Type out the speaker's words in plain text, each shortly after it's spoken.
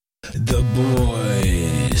The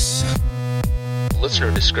Boys.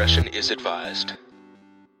 Listener discretion is advised.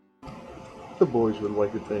 The Boys would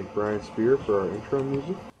like to thank Brian Spear for our intro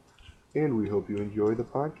music, and we hope you enjoy the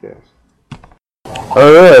podcast.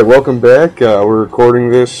 Alright, welcome back. We're recording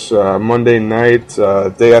this Monday night,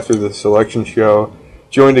 day after the selection show.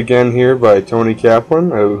 Joined again here by Tony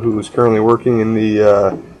Kaplan, who is currently working in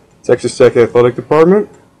the Texas Tech Athletic Department.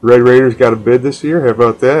 Red Raiders got a bid this year. How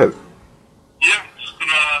about that? Yeah, it's been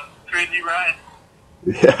a crazy ride.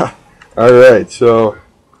 Yeah. Alright, so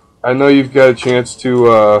I know you've got a chance to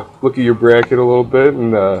look at your bracket a little bit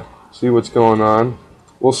and see what's going on.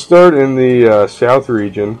 We'll start in the South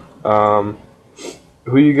region.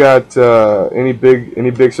 Who you got? Any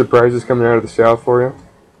big surprises coming out of the South for you?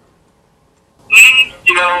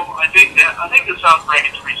 I think the South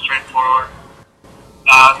bracket's pretty straightforward.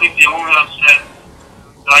 I think the only upset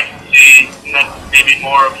that I can see, and that's maybe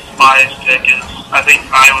more of a biased pick, is I think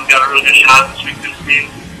Iowa's got a really good shot this week this team.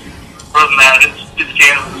 Other than that, it's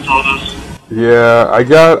Kansas and Soldiers. Yeah, I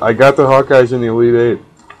got the Hawkeyes in the Elite Eight.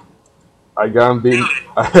 I got them beating.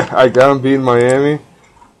 I got them beating Miami.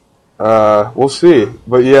 We'll see,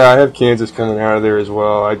 but yeah, I have Kansas coming out of there as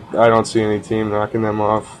well. I don't see any team knocking them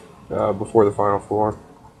off before the Final Four.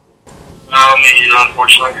 No, me either,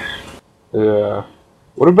 unfortunately. Yeah.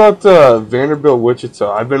 What about Vanderbilt,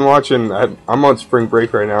 Wichita? I've been watching. I'm on spring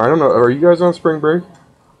break right now. I don't know. Are you guys on spring break?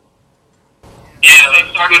 Yeah, they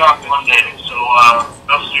started on Monday, so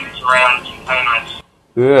no students around. It's kind of nice.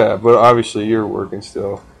 Yeah, but obviously you're working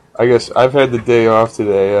still. I guess I've had the day off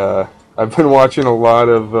today. I've been watching a lot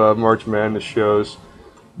of March Madness shows.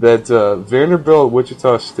 That Vanderbilt,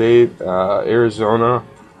 Wichita State, Arizona,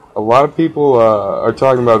 a lot of people are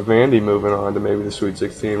talking about Vandy moving on to maybe the Sweet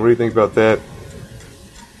 16. What do you think about that?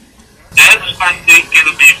 That's, I think, going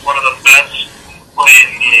to be one of the best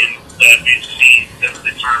playing games that we've seen since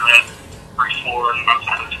the tournament before in my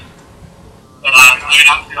time. The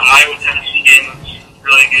Iowa Tennessee game was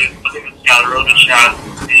really good. I think it's got a real good shot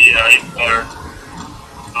to be even better.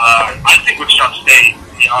 I think Wichita State,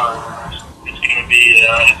 to be honest, is going to be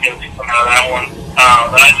coming out of that one.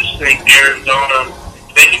 But I just think Arizona,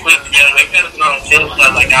 they can put it together. They've got it on the tail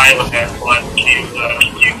side like Iowa has the last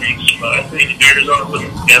few weeks. But I think if Arizona puts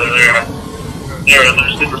it together, they're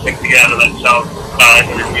super thick together. That South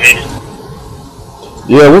United.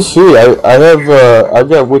 Yeah, we'll see. I've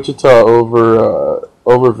got Wichita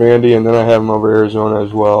over Vandy, and then I have them over Arizona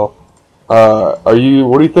as well. What do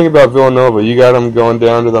you think about Villanova? You got them going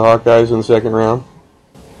down to the Hawkeyes in the second round?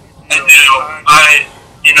 I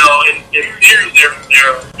do. In theory,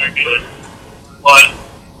 they're good. But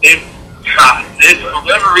for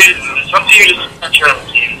whatever reason, some teams are tournament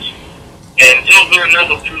teams. And until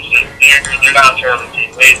Villanova proves it, they're not a tournament team.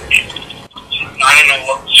 I don't know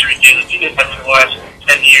what the streak is. For the last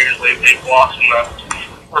 10 years, they've lost in the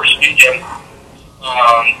first weekend.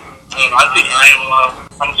 I think Iowa,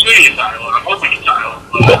 I'm assuming it's Iowa. I'm hoping it's Iowa.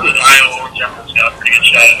 But I think Iowa or Jefferson's got a pretty good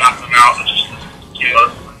shot at knocking them out. It's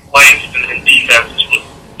just, length and defense is what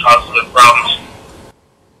causes the problems.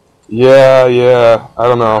 Yeah. I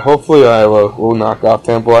don't know. Hopefully Iowa will knock off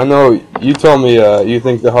Temple. I know you told me you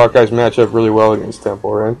think the Hawkeyes match up really well against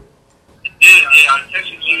Temple, right? Yeah. I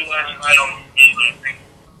texted you last night on the meeting.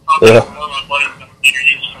 I think one of my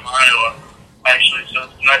buddies from Iowa, actually, so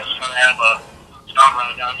it's nice to kind of have a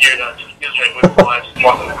phenomenon down here that Israel with the last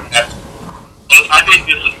month and a half. But I think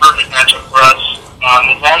this is a perfect matchup for us.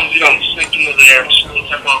 As long as we don't sink into their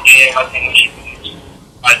tempo game, I think we should lose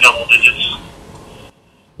by double digits.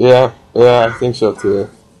 Yeah, I think so too.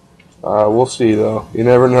 We'll see though. You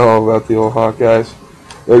never know about the old Hawkeyes.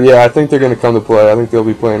 But yeah, I think they're going to come to play. I think they'll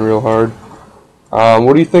be playing real hard.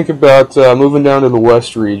 What do you think about moving down to the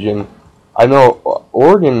West region? I know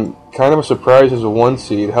Oregon, kind of a surprise as a 1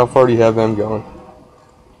 seed. How far do you have them going?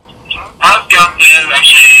 I've got them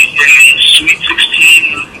actually in the Sweet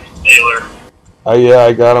 16 with Baylor. Yeah,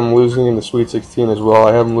 I got them losing in the Sweet 16 as well.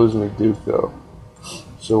 I have them losing to Duke though.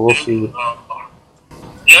 So we'll see.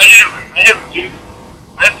 Yeah, I have Duke.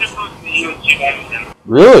 I have Duke losing to UNC Wilmington.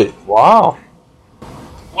 Really? Wow.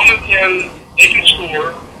 Wilmington, they can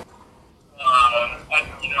score.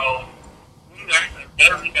 They're a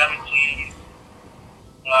better rebounding team.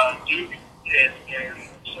 Duke is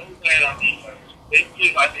so bad on defense. They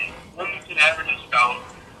give, I think, Wilmington averages about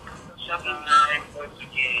 79 points a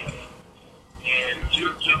game. And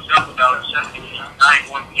Duke gives up about 79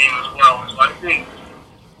 one game as well. So I think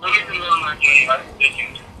Wilmington won that game. I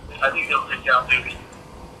think they'll take down Duke.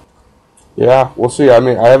 Yeah, we'll see. I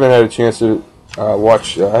mean, I haven't had a chance to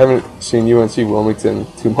watch. I haven't seen UNC Wilmington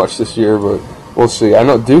too much this year, but we'll see. I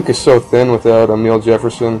know Duke is so thin without Emil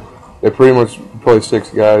Jefferson. They pretty much play 6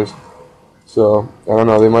 guys. So I don't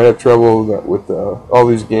know. They might have trouble with all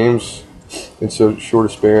these games in so short a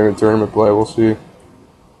span in tournament play. We'll see.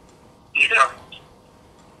 Yeah.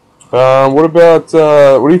 What about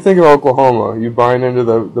what do you think of Oklahoma? You buying into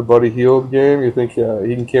the Buddy Hield game? You think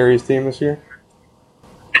he can carry his team this year?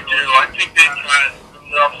 I do. I think they've got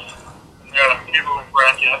enough in their favorable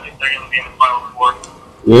bracket. I think they're going to be in the Final Four.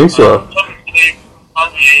 You think so? Tough today,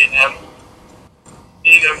 probably A&M.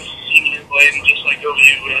 A&M's senior playing just like OU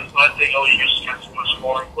is, but I think OU's got so much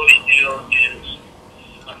more. Buddy Hield is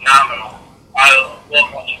phenomenal. I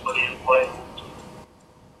love watching Buddy Hield play.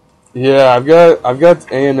 Yeah, I've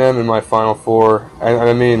got A&M in my Final Four, and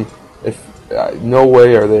I mean, if no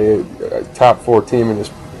way are they a top 4 team in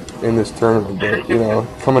this tournament. But you know,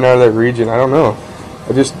 coming out of that region, I don't know.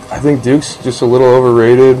 I think Duke's just a little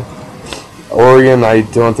overrated. Oregon, I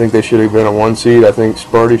don't think they should have been a 1 seed. I think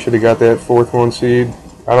Sparty should have got that 4th 1 seed.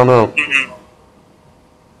 I don't know. Mm-hmm.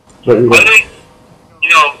 But, I think, you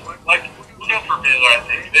know, like, look out for Baylor, I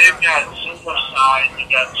think. They've got so much size.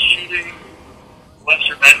 They've got shooting.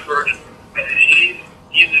 Lester Benford,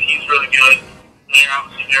 he's really good. They're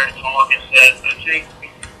obviously very tall, like I said. I think,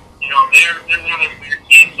 you know, they're one of those weird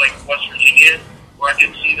teams like West Virginia, where I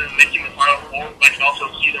can see them making the Final Four, but I can also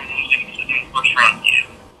see them losing to the first round game.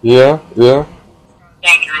 yeah.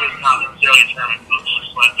 John Drew is not necessarily a tournament coach,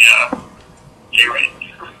 just like, you're right.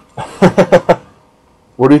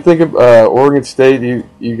 What do you think of Oregon State?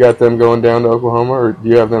 You got them going down to Oklahoma, or do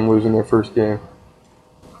you have them losing their first game?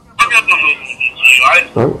 I've got them losing to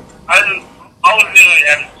DTU. I'll admit I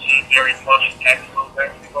haven't seen very much technical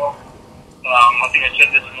basketball. I think I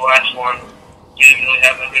said this in the last one. We didn't really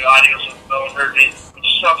have that good audio, so no one heard me, which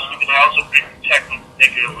sucks because I also think technical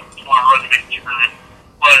tomorrow to make the tournament.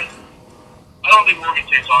 But I don't think Oregon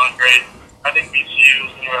State's all that great. I think BCU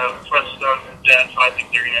is going to press them to death, so I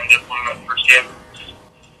think they're going to end up winning that first game.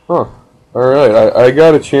 Huh. All right. I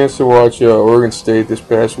got a chance to watch Oregon State this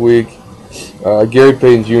past week. Gary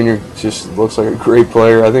Payton Jr. just looks like a great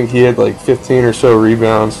player. I think he had like 15 or so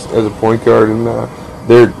rebounds as a point guard in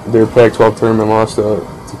their Pac-12 tournament loss to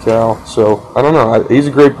Cal. So, I don't know. He's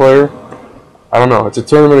a great player. I don't know. It's a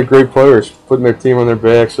tournament of great players putting their team on their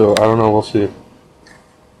back, so I don't know. We'll see.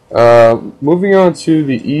 Moving on to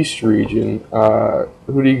the East region,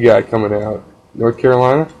 who do you got coming out? North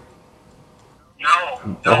Carolina? No.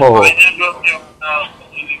 Oh. I did go to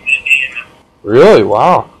Indiana. Really?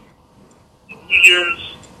 Wow. 2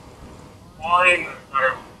 years flying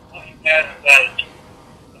or looking at that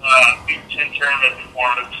Big Ten tournament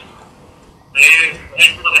performance. They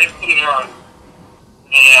put it on.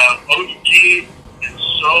 OG is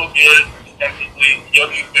so good defensively.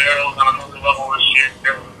 Yogi Ferrell's on another level this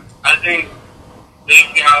year. I think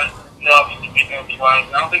they've got enough to beat North Carolina.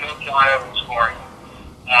 I don't think North Carolina will scoring.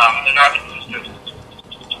 They're not consistent.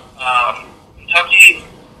 Kentucky,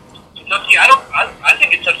 I think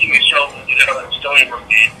Kentucky may show up and get out of that Stony Brook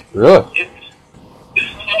game. Really?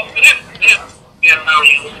 It's tough. It is. Yeah, now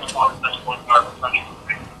you look at the best point guard in the country.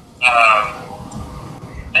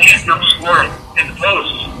 They end up scoring in the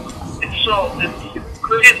post. It's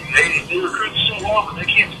crazy. They recruit so well, but they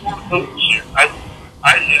can't score the post this year. I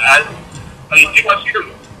mean, Kentucky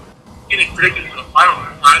getting predicted to the final.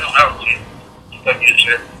 I don't see Kentucky this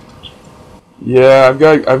year. Yeah,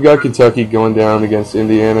 I've got Kentucky going down against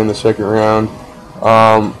Indiana in the second round.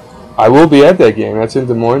 I will be at that game. That's in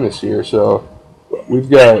Des Moines this year, so we've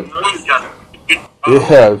got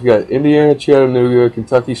Indiana, Chattanooga,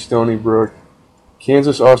 Kentucky, Stony Brook,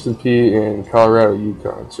 Kansas, Austin Peay, and Colorado,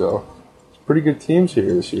 UConn. So it's pretty good teams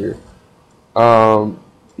here this year.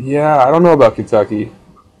 Yeah, I don't know about Kentucky.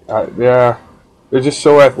 They're just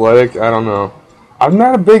so athletic. I don't know. I'm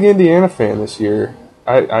not a big Indiana fan this year.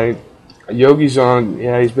 Yogi's on.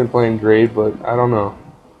 Yeah, he's been playing great, but I don't know.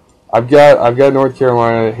 I've got North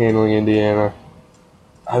Carolina handling Indiana.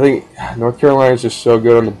 I think North Carolina is just so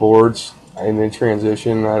good on the boards and in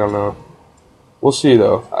transition. I don't know. We'll see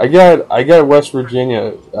though. I got West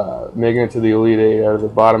Virginia making it to the Elite Eight out of the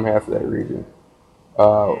bottom half of that region.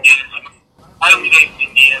 I don't think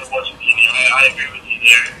Indiana, West Virginia. I agree with you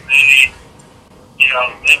there.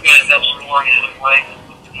 They've got enough scoring and length.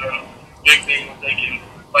 Big thing they can.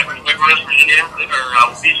 Like West Virginia or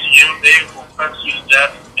VCU, they will press you to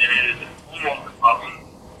death, and it is almost impossible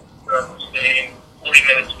for us to stay 40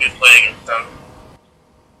 minutes of good playing against them.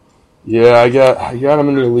 Yeah, I got them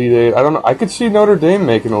in the Elite Eight. I don't know. I could see Notre Dame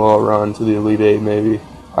making a little run to the Elite Eight, maybe.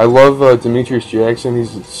 I love Demetrius Jackson.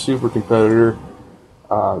 He's a super competitor.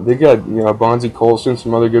 They got Bonzi Colson,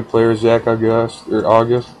 some other good players, Zach August.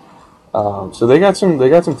 So they got some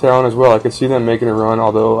talent as well. I could see them making a run,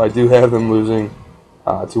 although I do have them losing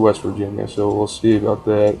to West Virginia, so we'll see about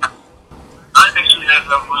that.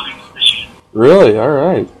 Really? All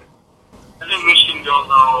right. I think Michigan goes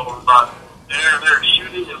all over, but their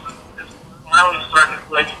shooting is finally starting to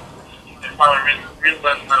play. They're finally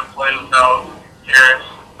realizing how to play without Harris,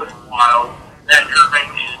 Wild. That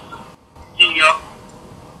Irving is heating up.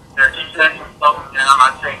 Their defense is bumping down.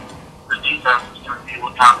 I think the defense is going to be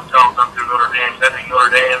what Tom tells them through Notre Dame. I think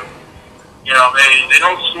Notre Dame, they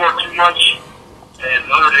don't score too much. And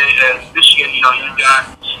Notre Dame and Michigan, you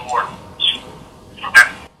got to score.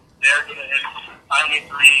 They're going to hit timely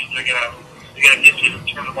threes. They're going to get you to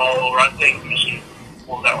turn the ball over. I think Michigan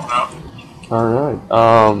pulled that one out. All right.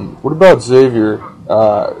 What about Xavier?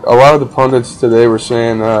 A lot of the pundits today were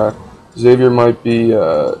saying Xavier might be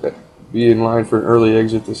in line for an early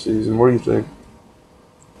exit this season. What do you think?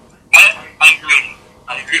 I agree.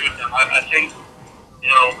 I agree with them. I think,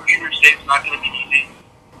 Weber State's not going to be easy.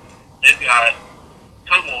 They've got a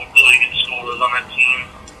couple of really good scorers on that team.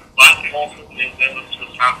 Basketball, they lose to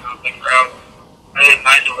Wisconsin in the second round. I think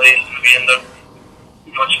Nigel Lay is going to be end up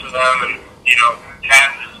too much for them. And,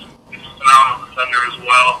 Cat is a phenomenal defender as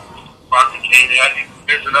well. Bronson Katie. I think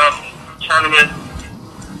there's enough tournament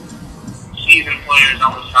season players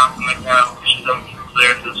on Wisconsin that kind of pushes them through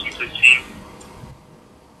there to the Sweet 16.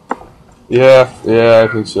 Yeah, I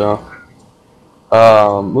think so.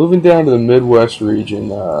 Moving down to the Midwest region,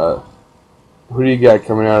 who do you got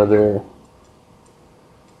coming out of there?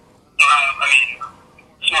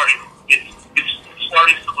 It's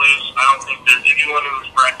Smarties to lose. I don't think there's anyone in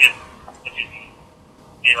this bracket that can,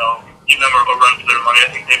 give them a run for their money. I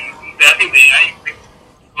think they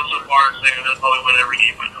go so far as saying they'll probably win every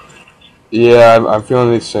game by no means. Yeah, I'm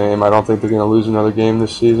feeling the same. I don't think they're going to lose another game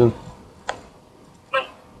this season.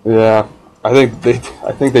 Yeah, I think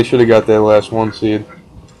they should have got that last one seed.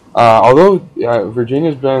 Although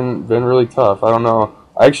Virginia's been really tough. I don't know.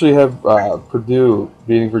 I actually have Purdue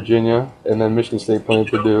beating Virginia, and then Michigan State playing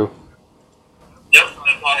Purdue. Yep,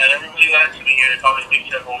 everybody likes to be here. They probably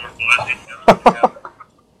think Jeff Holman, but I think that's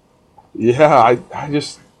Yeah,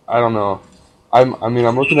 I don't know. I'm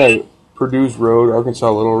looking at Purdue's road,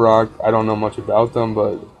 Arkansas Little Rock. I don't know much about them,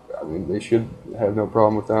 but they should have no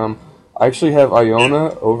problem with them. I actually have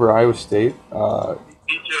Iona over Iowa State.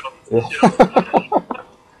 Me too.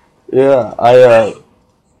 Yeah,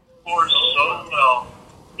 scored so well.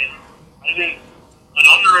 And I think an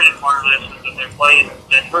underrated part of this is that they're playing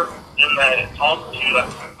Denver in that altitude.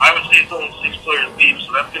 Iowa State's only 6 players deep,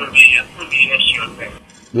 so that's going to be an issue, I think.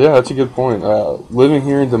 Yeah, that's a good point. Living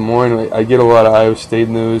here in Des Moines, I get a lot of Iowa State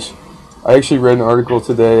news. I actually read an article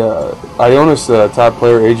today. Iona's top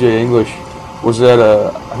player, AJ English, was at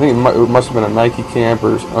I think it must have been a Nike camp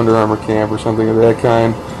or Under Armour camp or something of that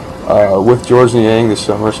kind with George Niang this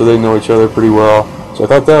summer, so they know each other pretty well. So I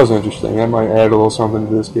thought that was interesting. That might add a little something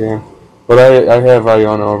to this game. But I have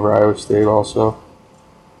Iona over Iowa State also.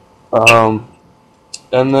 And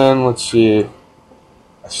then, let's see.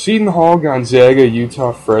 Seton Hall, Gonzaga,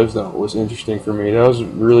 Utah, Fresno was interesting for me. That was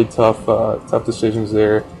really tough decisions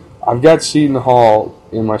there. I've got Seton Hall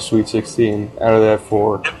in my Sweet 16 out of that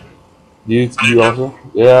 4. Do you also?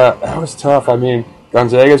 Yeah, that was tough.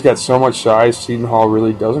 Gonzaga's got so much size. Seton Hall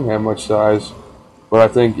really doesn't have much size. But I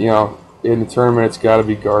think, in the tournament, it's got to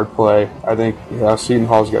be guard play. I think Seton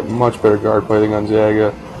Hall's got much better guard play than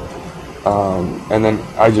Gonzaga. And then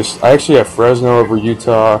I actually have Fresno over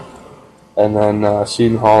Utah, and then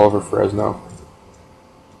Seton Hall over Fresno.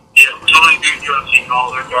 Yeah, totally agree with you on Seton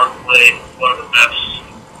Hall. Their guard play, one of the best,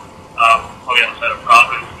 probably outside of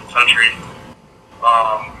Providence in the country.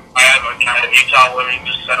 I have a guy in Utah winning.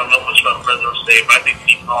 Just I don't know much about Fresno State, but I think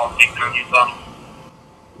Seton Hall takes down Utah.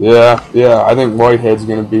 Yeah. I think Whitehead's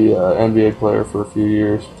going to be an NBA player for a few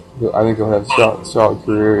years. I think he'll have a solid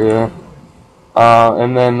career, yeah.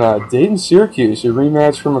 And then Dayton-Syracuse, a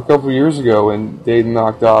rematch from a couple years ago when Dayton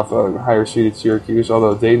knocked off a higher-seeded Syracuse,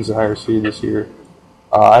 although Dayton's a higher seed this year.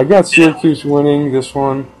 I got Syracuse winning this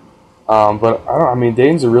one, but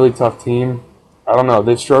Dayton's a really tough team. I don't know.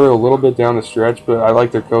 They've struggled a little bit down the stretch, but I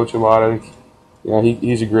like their coach a lot. I think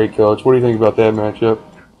he's a great coach. What do you think about that matchup?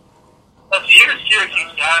 You're a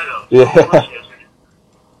Syracuse guy, though. Yeah.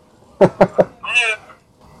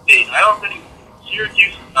 I don't think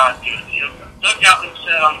Syracuse is not good. Doug Gottlieb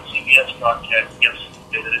said on the CBS broadcast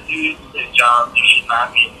yesterday that if you say John, you should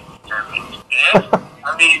not be in the tournament. And,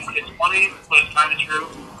 it's funny, but it's kind of true.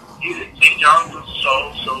 St. John's was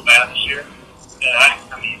so bad this year.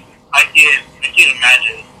 I can't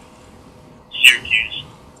imagine Syracuse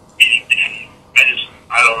beating Dayton.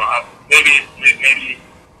 I don't know. Maybe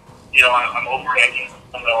I'm overreacting.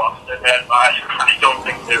 I don't know. They're bad, but I don't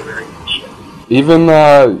think they're very good. Even,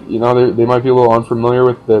 they might be a little unfamiliar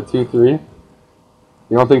with the 2-3.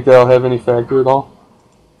 You don't think that'll have any factor at all?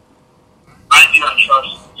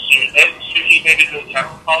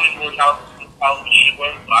 probably more probably should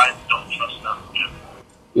win, but I don't trust them.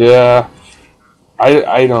 Yeah.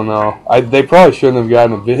 I don't know. They probably shouldn't have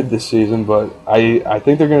gotten a bid this season, but I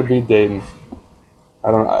think they're going to beat Dayton.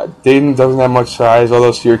 I don't know. Dayton doesn't have much size,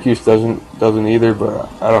 although Syracuse doesn't either,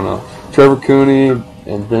 but I don't know. Trevor Cooney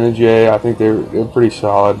and Benajay, I think they're pretty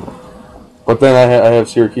solid. But then I have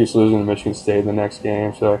Syracuse losing to Michigan State in the next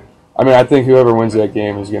game, so I mean I think whoever wins that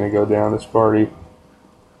game is going to go down to Sparty.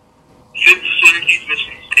 If it's Syracuse,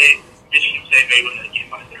 Michigan State may win that game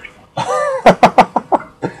by 30.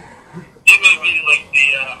 It may be like the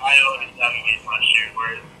Iowa and Gonzaga game last year,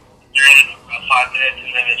 where you're in it for about 5 minutes,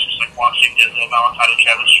 and then it's just like watching Valentine and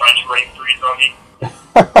Travis trying to rain threes on you.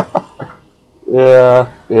 Yeah.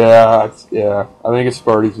 I think it's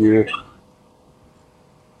Sparty's year.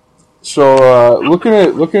 So looking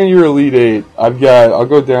at your Elite Eight, I'll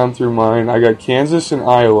go down through mine. I got Kansas and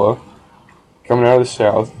Iowa coming out of the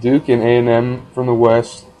South, Duke and A&M from the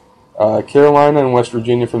West, Carolina and West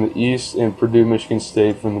Virginia from the East, and Purdue, Michigan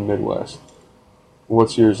State from the Midwest.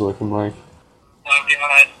 What's yours looking like? I've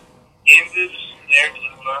got Kansas and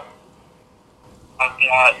Arizona. I've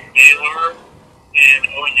got Baylor and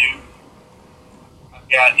OU. I've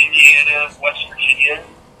got Indiana, West Virginia,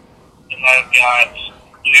 and I've got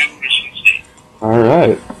Purdue, Michigan State. All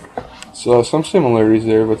right. So some similarities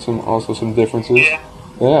there, but also some differences.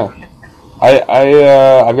 Yeah.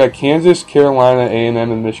 I've got Kansas, Carolina, A&M,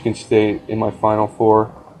 and Michigan State in my Final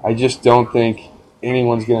Four. I just don't think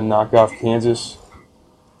anyone's going to knock off Kansas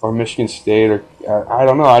or Michigan State, or I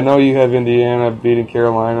don't know. I know you have Indiana beating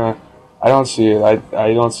Carolina. I don't see it.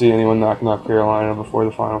 I don't see anyone knocking off Carolina before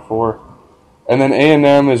the Final Four. And then A&M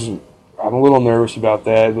I'm a little nervous about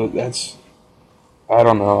that, but I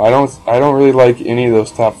don't know. I don't really like any of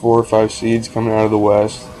those top 4 or 5 seeds coming out of the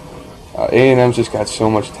West. A&M's just got so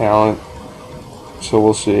much talent, so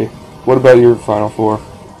we'll see. What about your Final Four?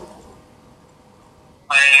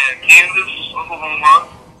 Kansas, Oklahoma,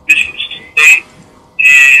 Michigan State,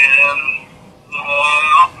 and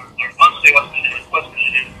West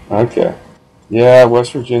Virginia. Okay. Yeah,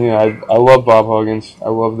 West Virginia. I love Bob Huggins. I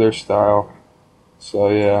love their style. So,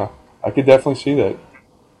 yeah, I could definitely see that.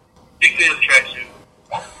 Big fan of the tracksuit.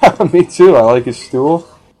 Me too. I like his stool.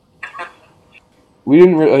 We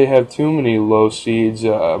didn't really have too many low seeds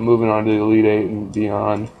moving on to the Elite Eight and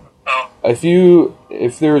beyond. Oh.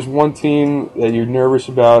 If there's one team that you're nervous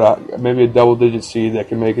about, maybe a double-digit seed that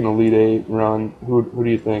can make an Elite Eight run, who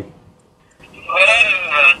do you think?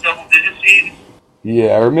 Double-digit seed?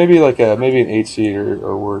 Yeah, or maybe an 8 seed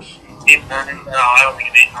or worse. 8-9? No, I don't think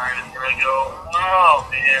an 8-9 is going to go. Oh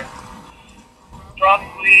man,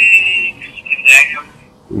 probably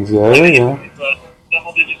Gonzaga. Yeah. But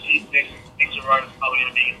double-digit seed makes a run is probably going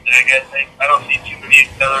to be Gonzaga. I think I don't see too many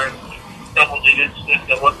other double digits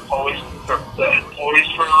that look poised for a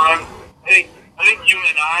run. I think you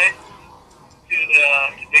and I could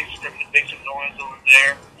make some noise over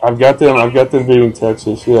there. I've got them beating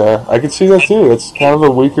Texas. Yeah, I could see that too. It's kind of a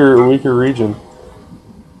weaker region.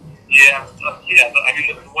 Yeah. I mean,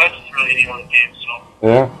 the West is really any other game. So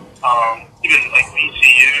yeah. Even like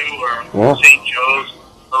ECU or St. Joe's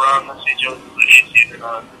around St. Joe's is an 8 seed and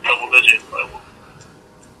a double digit, but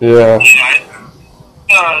yeah.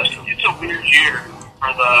 It's a weird year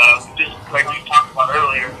for just like we talked about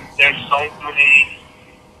earlier. There's so many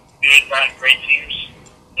good, not great teams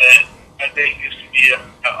that I think this could be a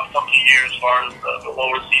funky year as far as the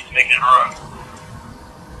lower seeds making a run.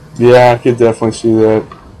 Yeah, I could definitely see that.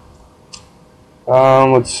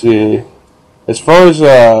 Let's see. As far as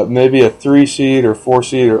maybe a 3 seed or 4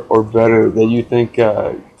 seed or better that you think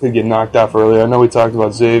could get knocked off early, I know we talked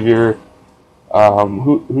about Xavier.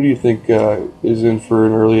 Who do you think is in for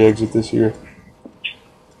an early exit this year?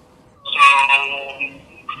 So,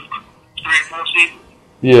 3 or 4 seed?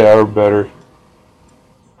 Yeah, or better.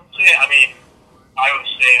 So, yeah, I mean,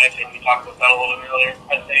 I think we talked about that a little bit earlier.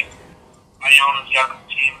 I think Iona's got the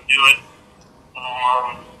team to do it.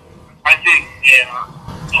 I think,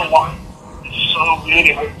 Hawaii is so good.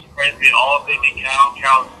 It wouldn't surprise me at all if they beat Cal.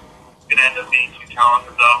 Cal's going to end up being too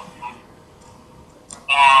talented, though.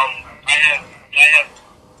 I have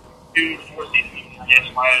 2 4-seed teams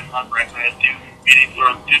against my conference. I have 2 beating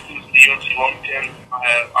for Duke losing to UNC Wilmington. I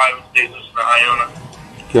have Iowa State losing to Iona.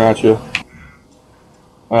 Gotcha.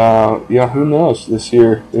 Yeah, who knows this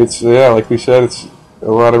year? It's like we said, it's a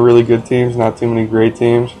lot of really good teams, not too many great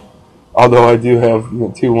teams. Although I do have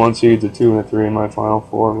 2 1 seeds, a 2 and a 3 in my Final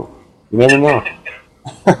Four. You never know.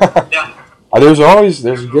 Yeah. There's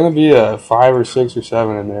going to be a 5 or 6 or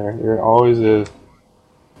 7 in there. There always is.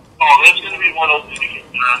 Oh, there's going to be one opening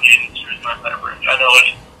against around the 82 in my fabric. I know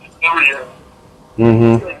it every year.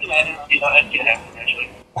 Mm-hmm. I'd get happen, actually.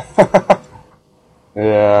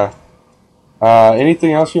 Yeah.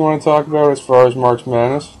 Anything else you want to talk about as far as March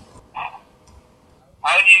Madness?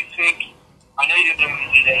 How do you think? I know you're doing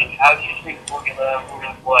it today. How do you think we're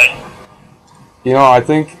gonna play? You know, I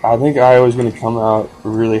think Iowa's going to come out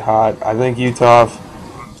really hot. I think Utah,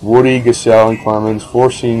 Woody, Gasell, and Clemens, 4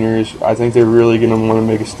 seniors. I think they're really going to want to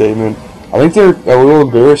make a statement. I think they're a little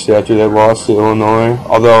embarrassed after that loss to Illinois,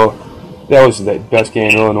 although that was the best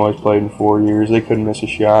game Illinois played in 4 years. They couldn't miss a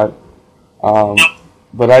shot.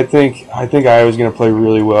 But I think Iowa's going to play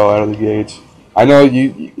really well out of the gates. I know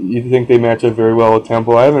you think they match up very well with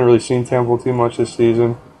Temple. I haven't really seen Temple too much this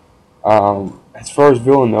season. As far as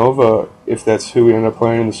Villanova, if that's who we end up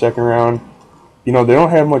playing in the second round, you know, they don't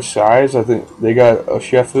have much size. I think they got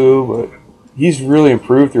Oshefu, but he's really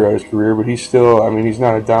improved throughout his career, but he's still, I mean, he's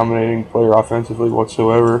not a dominating player offensively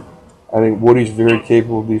whatsoever. I think Woody's very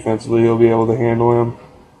capable defensively. He'll be able to handle him.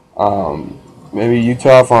 Maybe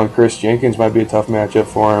Utah on Chris Jenkins might be a tough matchup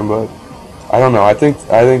for him, but I don't know. I think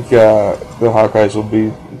the Hawkeyes will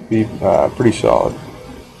be pretty solid.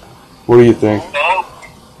 What do you think?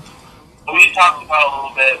 We talked about it a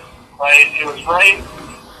little bit, right? It was right,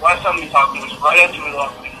 last time we talked, it was right after we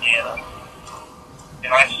lost to Indiana.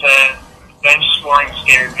 And I said, bench scoring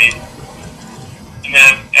scared me. And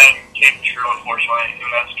then that came true, unfortunately. And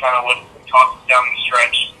that's kind of what talked down the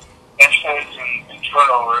stretch. Bench points and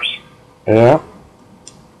turnovers. Yeah.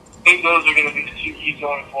 I think those are going to be the 2 keys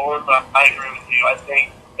going forward, but I agree with you. I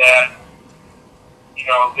think that, you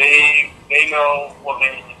know, they know what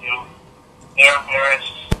they need to do. They're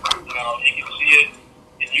embarrassed. You know, you can see it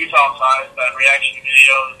in Utah's eyes, that reaction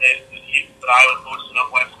video that I was posted up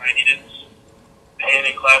last night. He didn't hand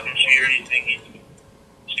and clap and cheer. You think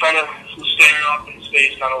he's kind of staring off in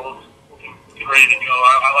space, kind of looking ready to go.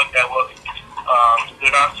 I like that look.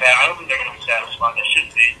 They're not sad. I don't think they're going to be satisfied. They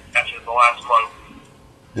shouldn't be after the last month.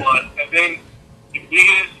 But I think if we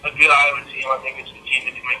get a good Iowa team, I think it's the team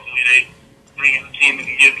that can make the Elite Eight. I think it's the team that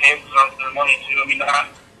can give Kansas their money to. I mean, not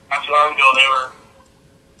too long ago, they were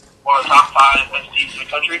one of the top 5 best teams in the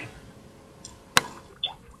country.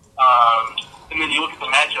 And then you look at the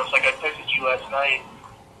matchups, like I texted you last night.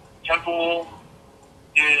 Temple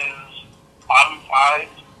is bottom 5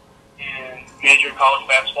 in major college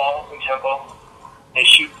basketball in tempo. They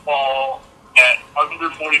shoot the ball at under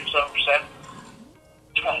 47%.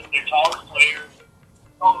 Their tallest player,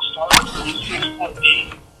 starter, is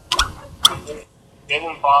 6'8".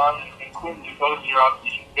 Jalen Bond and Quentin Dubois are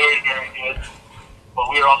obviously very, very good. But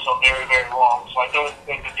we are also very, very long. So I don't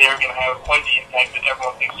think that they're going to have quite the impact that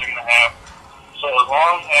everyone thinks they're going to have. So as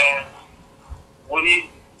long as Woody,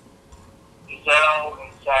 Giselle,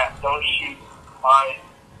 and Zach don't shoot by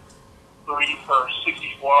 3 for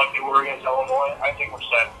 64 like they were against Illinois, I think we're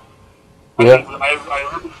set. Yeah. I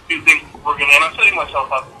really do think we're going to, and I'm setting myself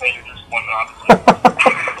up for major disappointment, honestly.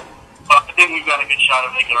 But I think we've got a good shot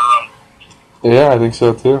at making a run. Yeah, I think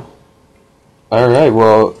so too. All right,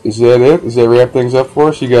 well, is that it? Does that wrap things up for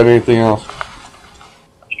us? You got anything else?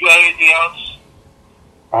 You got anything else?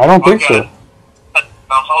 I don't think so.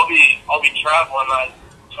 I'll be traveling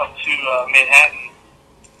to Manhattan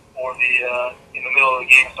for the in the middle of the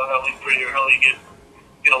game, so I'll leave pretty early.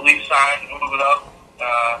 Get a lease signed, move it up,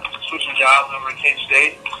 switching jobs over at Kent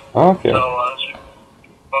State. Okay. So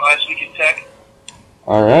nice week in Tech.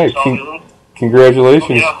 All right. So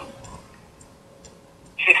Congratulations. Yeah.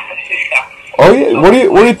 Oh yeah.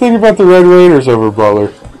 What do you think about the Red Raiders over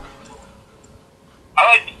Butler?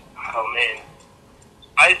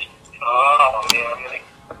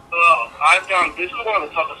 I've done. This is one of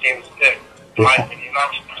the toughest games to pick, in my opinion.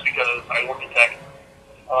 Not just because I work in Tech.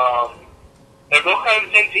 They're both kind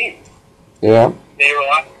of the same team. Yeah. They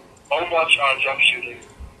rely so much on jump shooting,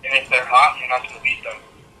 and if they're hot, you're not going to beat them.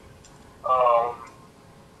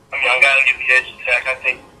 I got to give the edge to Tech. I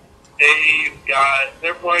think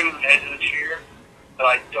they're playing with an edge of the year that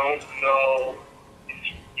I don't know if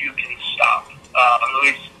you can stop. At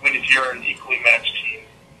least if you're an equally matched team.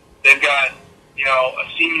 They've got, a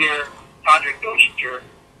senior Tondrick Dozier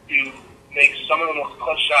who makes some of the most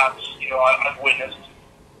clutch shots, I've witnessed.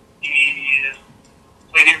 He's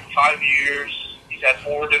played here for 5 years. He's had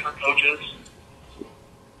 4 different coaches.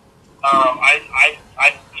 I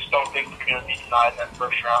just don't think they're going to be denied in that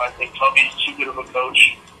first round. I think Tubby's too good of a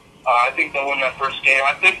coach. I think they'll win that first game.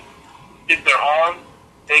 I think if they're on,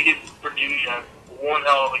 they get Virginia one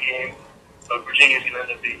hell of a game. But Virginia's going to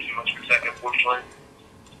end up being too much for Tech, unfortunately.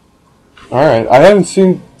 All right. I haven't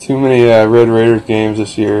seen too many Red Raiders games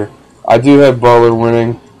this year. I do have Butler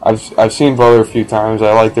winning. I've seen Butler a few times.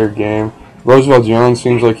 I like their game. Roosevelt Jones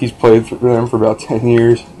seems like he's played for them for about 10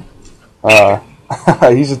 years. I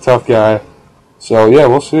He's a tough guy. So, yeah,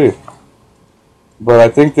 we'll see. But I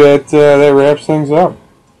think that wraps things up.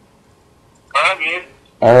 All right, man.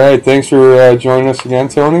 All right, thanks for joining us again,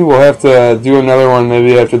 Tony. We'll have to do another one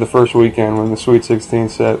maybe after the first weekend when the Sweet 16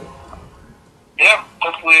 set. Yeah,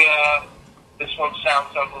 hopefully this one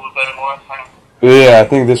sounds a little better than last time. Yeah, I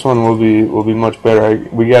think this one will be much better.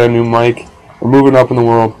 We got a new mic. We're moving up in the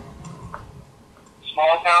world.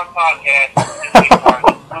 Small town podcast.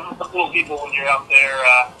 Those are the cool people when you're out there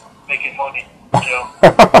making money.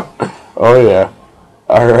 Oh yeah.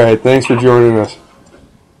 All right. Thanks for joining us.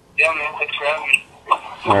 Yeah, man. Thanks for having me.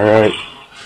 All right.